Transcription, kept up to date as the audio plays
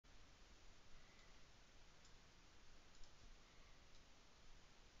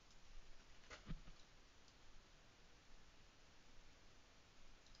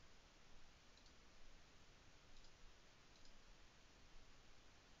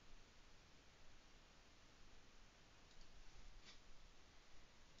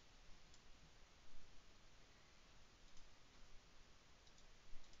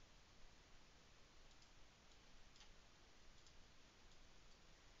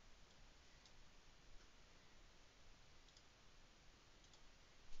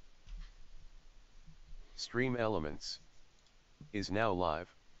Stream Elements is now live.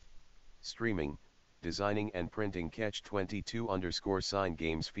 Streaming, designing and printing Catch 22_sign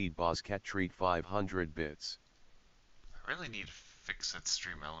games feed boss cat treat 500 bits. I really need to fix that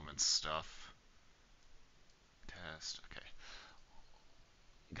Stream Elements stuff. Test, okay.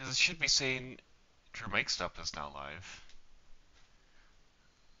 Because it should be saying True Make Stuff is now live.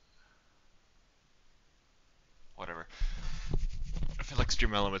 Whatever. I feel like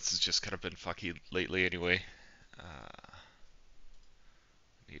Stream Elements has just kind of been fucky lately anyway. I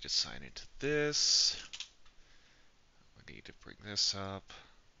need to sign into this. I need to bring this up.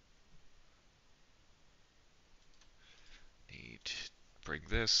 Need to bring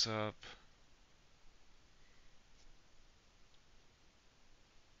this up.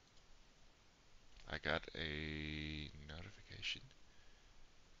 I got a notification.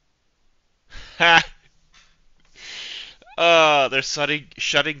 Ha! They're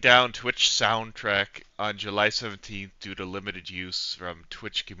shutting down Twitch Soundtrack on July 17th due to limited use from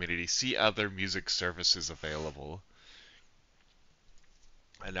Twitch community. See other music services available.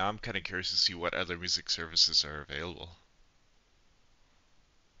 And now I'm kind of curious to see what other music services are available.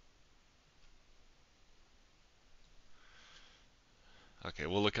 Okay,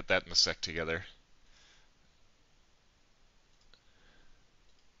 we'll look at that in a sec together.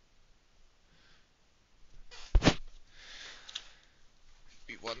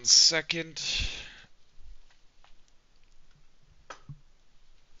 Be 1 second.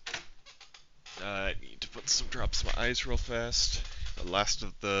 I need to put some drops in my eyes real fast. The last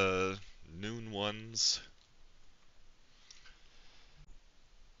of the noon ones.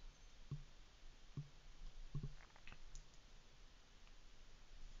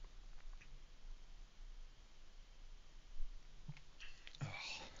 Oh,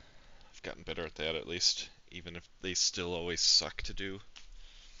 I've gotten better at that at least, even if they still always suck to do.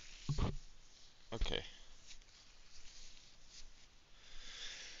 Okay.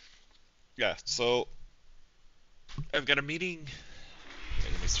 Yeah, so I've got a meeting. Okay,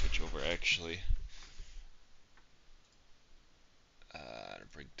 let me switch over actually.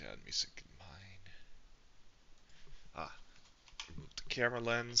 Bring down music in mine. Remove the camera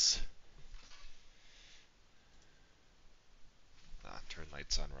lens. Turn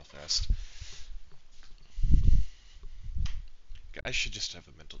lights on real fast. I should just have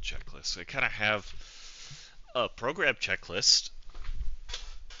a mental checklist. I kind of have a program checklist.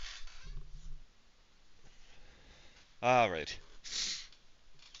 Alright.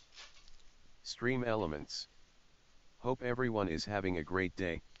 Stream Elements. Hope everyone is having a great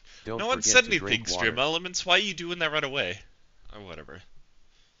day. Don't No one forget said to drink anything, Stream water. Elements. Why are you doing that right away? Or whatever.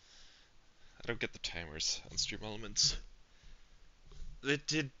 I don't get the timers on Stream Elements. It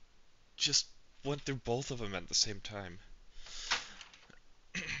did just went through both of them at the same time.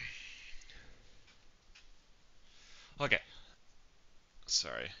 Okay.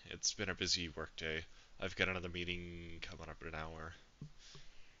 Sorry, it's been a busy work day. I've got another meeting coming up in an hour.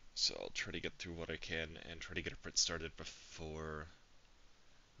 So I'll try to get through what I can and try to get a print started before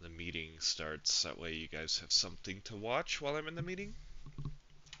the meeting starts. That way you guys have something to watch while I'm in the meeting.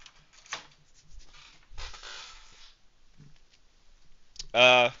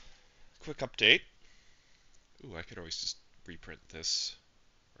 Quick update. Ooh, I could always just reprint this.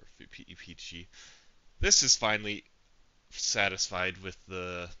 Or EPG. This is finally satisfied with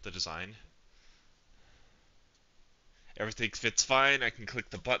the design. Everything fits fine. I can click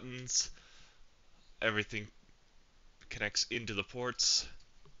the buttons. Everything connects into the ports.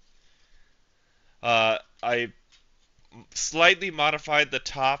 I slightly modified the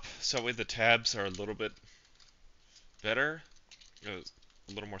top so that way the tabs are a little bit better. A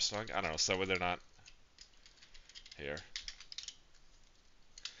little more strong. I don't know, so that way they're not here.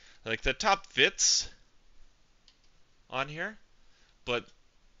 Like the top fits on here, but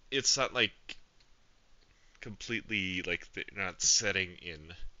it's not like completely like they're not setting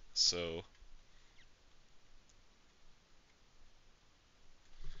in. So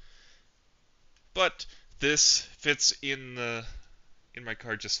but this fits in my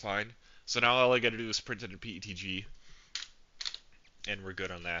card just fine. So now all I gotta do is print it in PETG, and we're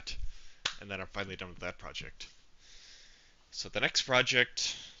good on that. And then I'm finally done with that project. So the next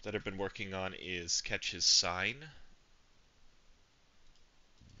project that I've been working on is Catch His Sign.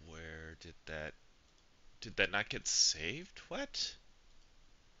 Where did that not get saved? What?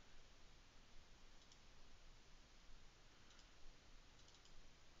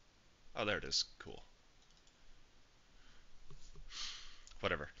 Oh, there it is. Cool.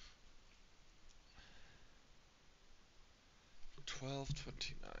 Whatever.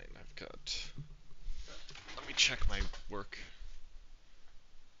 12:29. I've got. Let me check my work.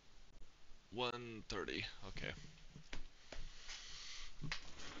 1:30. Okay.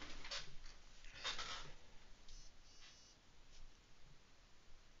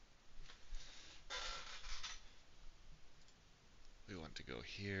 We want to go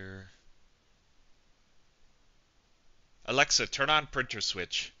here. Alexa, turn on printer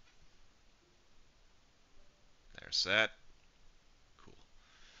switch. There's that. Cool.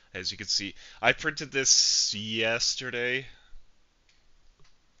 As you can see, I printed this yesterday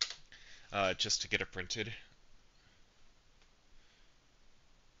just to get it printed.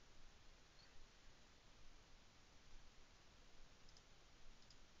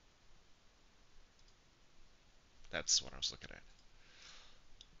 That's what I was looking at.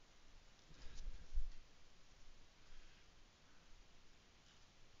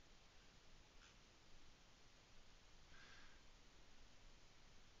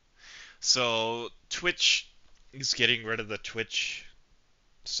 So Twitch is getting rid of the Twitch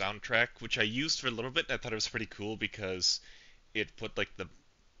soundtrack, which I used for a little bit. And I thought it was pretty cool because it put like the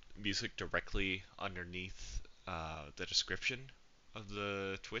music directly underneath the description of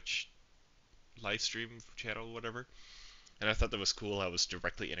the Twitch live stream channel, whatever. And I thought that was cool. I was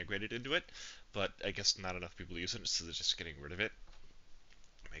directly integrated into it, but I guess not enough people use it, so they're just getting rid of it.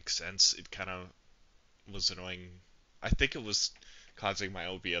 Makes sense. It kind of was annoying. I think it was causing my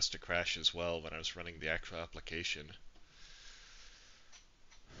OBS to crash as well when I was running the actual application.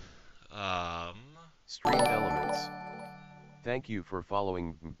 Um. Stream Elements. Thank you for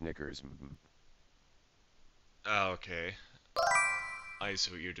following Knickers. Okay. I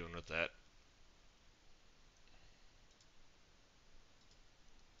see what you're doing with that.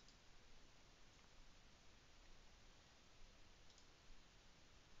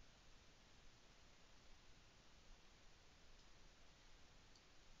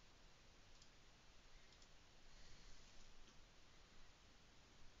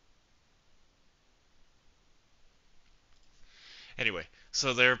 Anyway,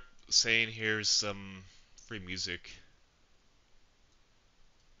 so they're saying here's some free music,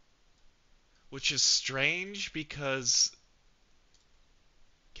 which is strange because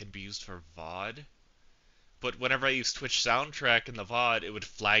it can be used for VOD. But whenever I use Twitch Soundtrack in the VOD, it would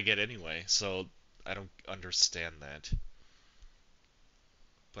flag it anyway, so I don't understand that.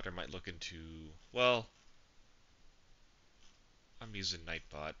 But I might look into, well, I'm using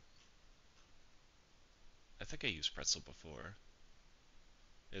Nightbot. I think I used Pretzel before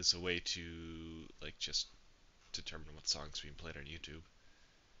as a way to, like, just determine what songs being played on YouTube.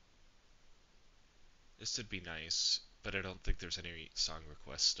 This would be nice, but I don't think there's any song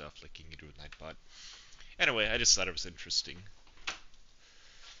request stuff like you can do with Nightbot. Anyway, I just thought it was interesting.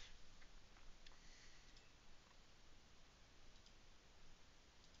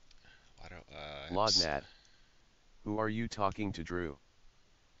 Why don't Lodnat. Who are you talking to, Drew?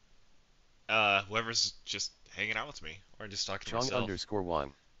 whoever's just hanging out with me, or just talking to Chung myself. underscore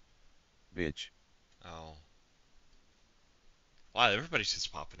Wang. Bitch. Oh. Wow, everybody's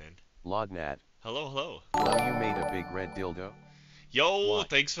just popping in. Lodnat. Hello, hello. Wow, you made a big red dildo? Yo, Why?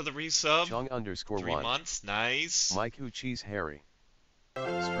 thanks for the resub. Chung underscore 3 Wang. months, nice. Mike Who Cheese Harry.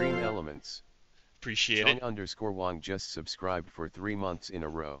 Stream Elements. Appreciate Chung it. underscore Wang just subscribed for 3 months in a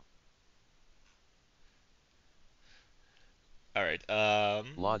row. Alright,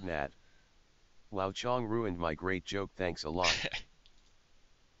 Lodnat. Lao Chong ruined my great joke, thanks a lot.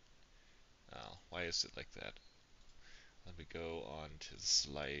 Oh, why is it like that? Let me go on to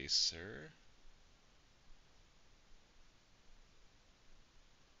Slicer.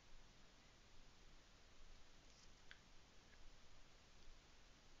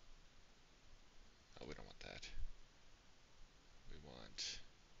 Oh, we don't want that. We want...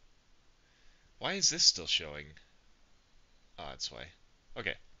 Why is this still showing? Oh, that's why.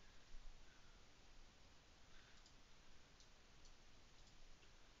 Okay.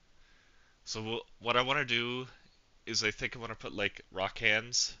 So what I want to do is I think I want to put like rock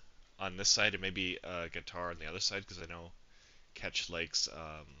hands on this side and maybe a guitar on the other side because I know Catch likes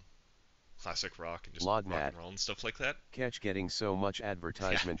classic rock and just rock Lodnat. and roll and stuff like that. Catch getting so much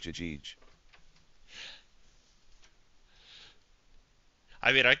advertisement, Jajij.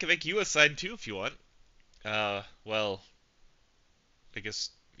 I mean, I can make you a sign too if you want. Well, I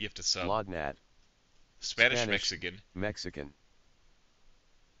guess you have to sub. Lodnat. Spanish Mexican. Mexican.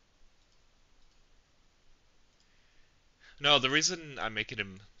 No, the reason I'm making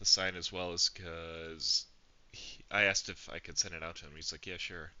him the sign as well is because I asked if I could send it out to him. He's like, yeah,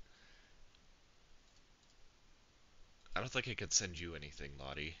 sure. I don't think I could send you anything,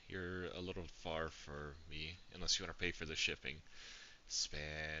 Lottie. You're a little far for me, unless you want to pay for the shipping.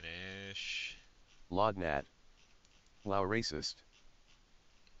 Spanish. Lodnat. Lao racist.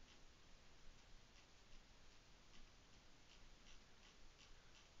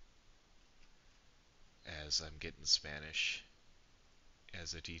 as I'm getting Spanish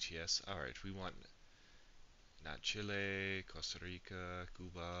as a DTS. Alright, we want not Chile, Costa Rica,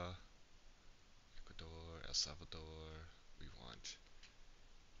 Cuba, Ecuador, El Salvador. We want.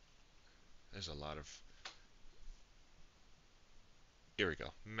 There's a lot of. Here we go.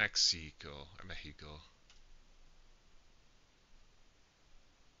 Mexico or Mexico.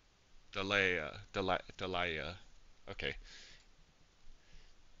 Delaya. Okay.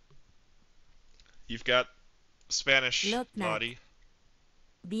 You've got Spanish, Lotnat. Lottie.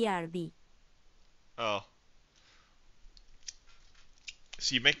 BRB. Oh.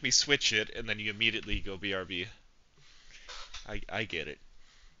 So you make me switch it, and then you immediately go BRB. I get it.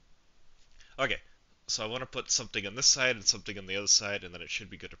 Okay. So I want to put something on this side and something on the other side, and then it should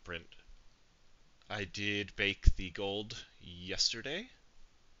be good to print. I did bake the gold yesterday.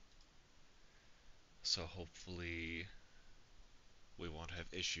 So hopefully we won't have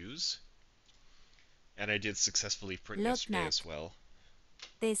issues. And I did successfully print yesterday as well.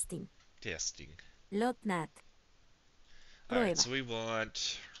 Testing. Alright, Lotnat. Prueba. so we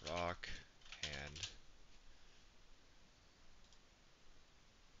want rock, hand.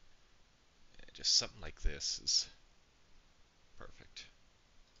 Just something like this is perfect.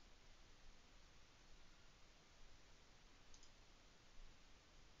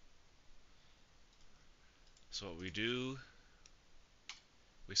 So what we do,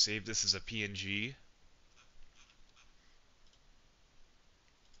 we save this as a PNG.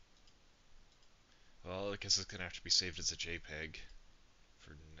 Well, I guess it's gonna have to be saved as a JPEG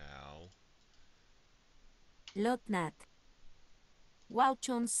for now. Lotnat. Watch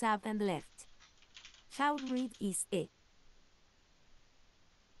on sub and left. How read is E.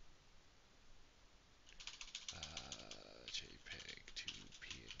 JPEG to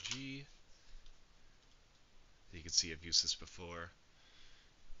PNG. You can see I've used this before.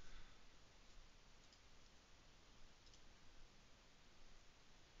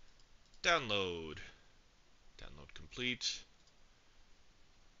 Download. Download complete.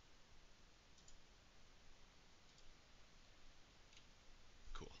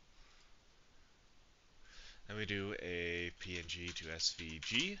 Cool. Then we do a PNG to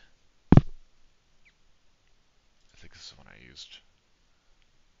SVG. I think this is the one I used.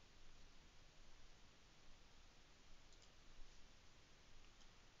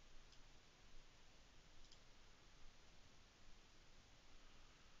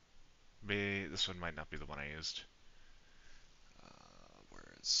 This one might not be the one I used. Where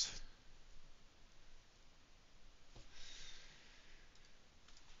is...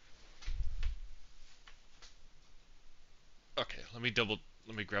 Okay, let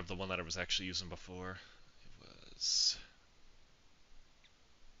me grab the one that I was actually using before. It was...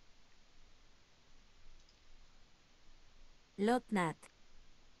 Lotnat.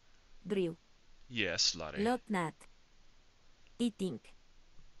 Drew. Yes, Lottie. Lotnat. Eating.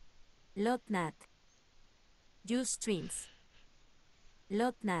 Lotnat. Use streams.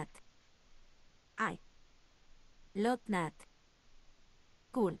 Lotnat. I. Lotnat.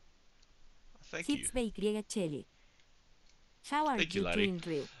 Cool. Thank you. Hits by Cheli. How are Thank you, you Laddie. doing,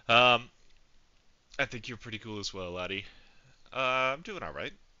 Drew? I think you're pretty cool as well, Laddie. I'm doing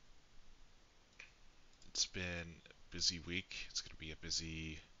alright. It's been a busy week. It's gonna be a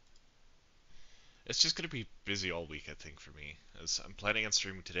busy... It's just gonna be busy all week, I think, for me. As I'm planning on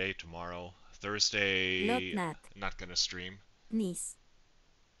streaming today, tomorrow, Thursday. Lotnat. Not gonna stream Nice.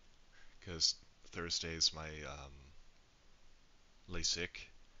 because Thursday is my LASIK,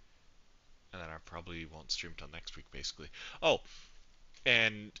 and then I probably won't stream till next week, basically. Oh,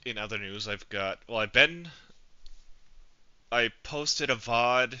 and in other news, I've got... Well, I posted a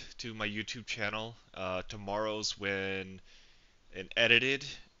VOD to my YouTube channel. Tomorrow's when an edited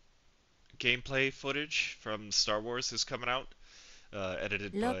gameplay footage from Star Wars is coming out.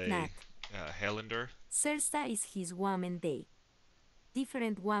 Edited Lotnat. by Highlander. Thursday is his woman day.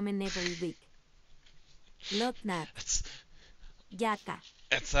 Different woman every week. Lotnat. Yaka.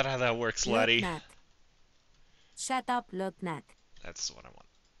 That's not how that works, laddie. Lotnat. Shut up, Lotnat. That's what I want.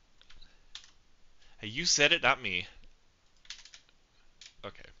 Hey, you said it, not me.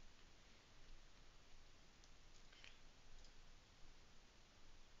 Okay.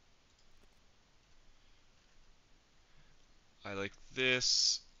 I like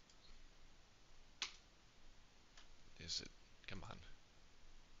this. Is it? Come on.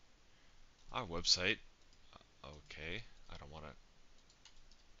 Our website. Okay. I don't want to.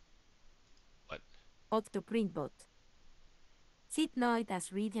 What? Octoprintbot. Sitnoid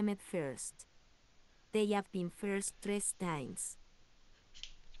has redeemed first. They have been first 3 times.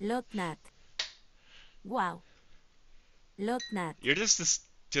 Lotnat. Wow. Lotnat. You're just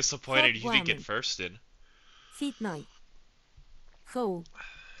disappointed Hot you didn't get woman. first in. Fitnoy. How.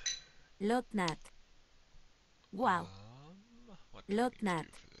 Lotnat. Wow. What do I need to do Lotnat.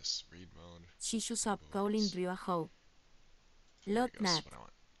 for this? Read mode. Shishusop calling Books. Ryu a How. There we go. That's Lotnat. what I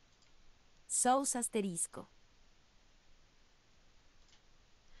want. Sous asterisco.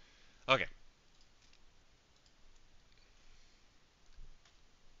 Okay.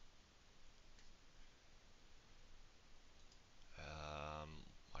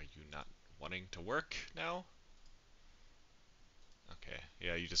 Are you not wanting to work now? Okay.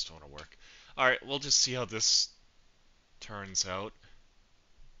 Yeah, you just don't want to work. All right. We'll just see how this turns out.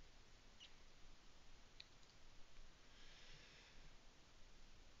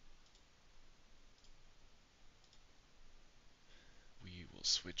 We will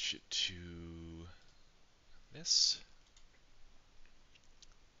switch it to this.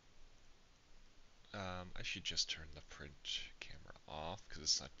 I should just turn the print camera off because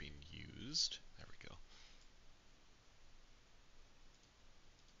it's not being used. There we go.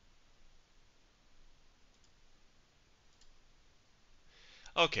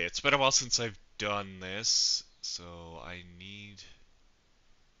 Okay, it's been a while since I've done this, so I need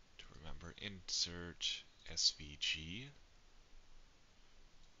to remember insert SVG.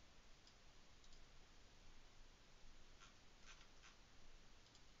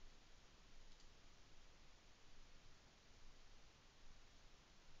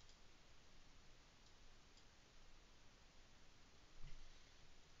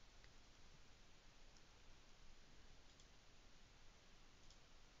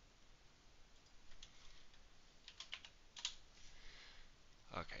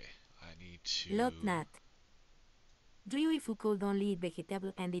 Okay, I need to... Lotnat. Drew if you could only eat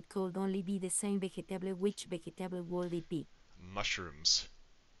vegetable and it could only be the same vegetable, which vegetable would it be? Mushrooms.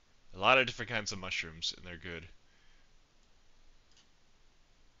 A lot of different kinds of mushrooms, and they're good.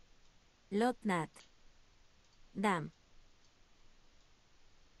 Lotnat. Damn.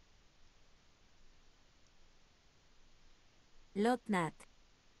 Lotnat.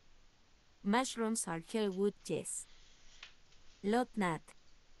 Mushrooms are Hellwood, yes. Lotnat.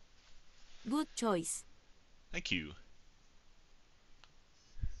 Good choice. Thank you.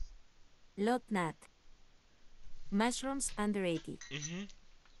 Lotnat. Mushrooms underrated.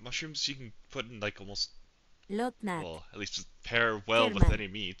 Mushrooms you can put in like almost, Lotnat. well, at least pair well with German. any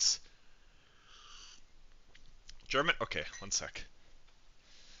meats. German? Okay, one sec.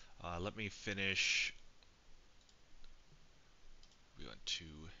 Let me finish. We want to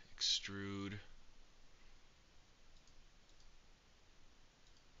extrude.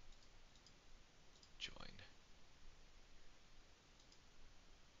 Join.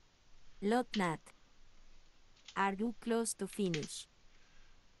 Lotnat. Are you close to finish?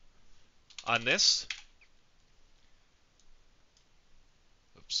 On this,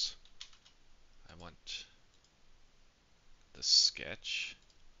 oops, I want the sketch.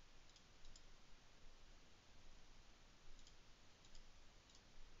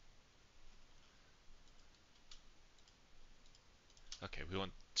 Okay, we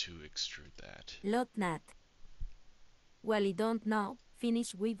want to extrude that. Lotnat. Well, I don't know.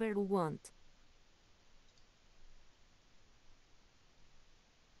 Finish wherever you want.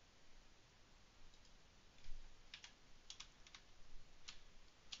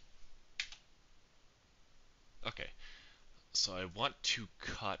 Okay, so I want to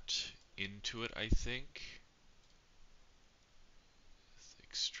cut into it, I think.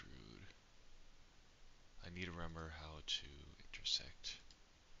 Extrude. I need to remember how to intersect.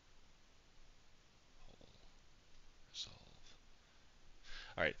 Hole. Resolve.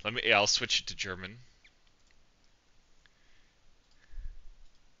 Alright, I'll switch it to German.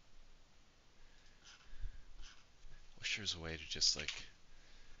 Wish there's a way to just like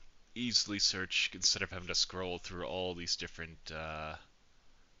easily search instead of having to scroll through all these different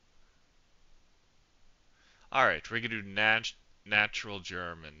Alright, we're gonna do natural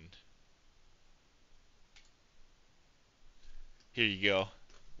German. Here you go.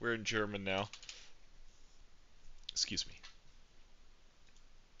 We're in German now. Excuse me.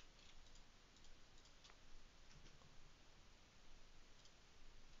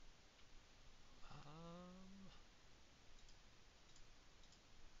 Um,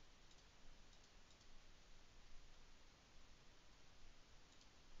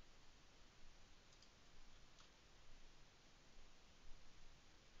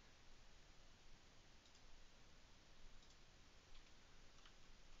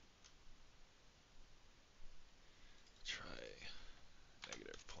 try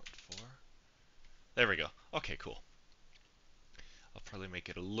 -0.4. There we go. Okay, cool. I'll probably make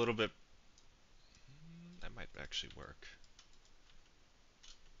it a little bit... That might actually work.